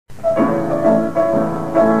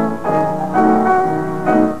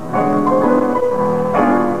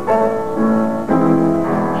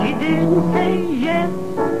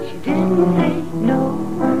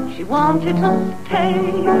wanted to stay,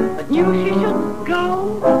 but knew she should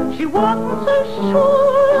go. She wasn't so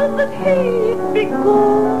sure that he'd be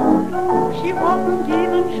good. She wasn't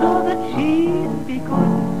even sure that she'd be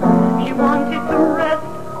good. She wanted to rest,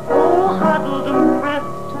 all huddled and pressed,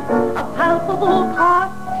 a palpable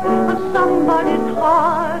part of somebody's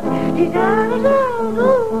heart.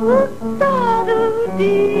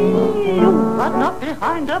 But not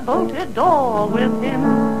behind a bolted door with him.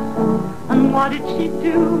 And what did she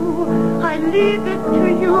do? I leave it to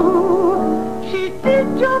you. She did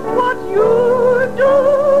just what you do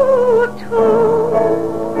too.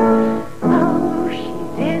 Oh, she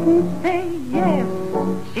didn't say yes,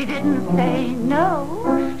 she didn't say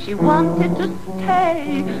no. She wanted to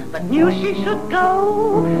stay, but knew she should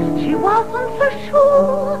go. She wasn't so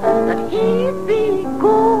sure that he'd be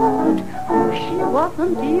good. Oh, she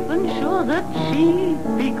wasn't even sure that she'd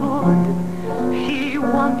be good. She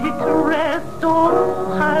wanted to rest,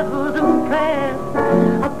 all huddled and pressed,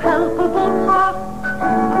 a palpable part of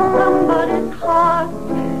somebody's heart.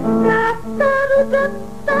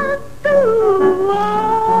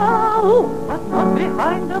 Oh, but not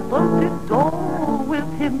behind a bolted door with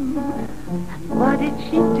him. And what did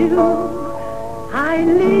she do? I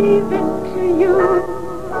leave it to you.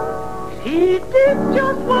 She did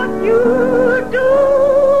just what you do.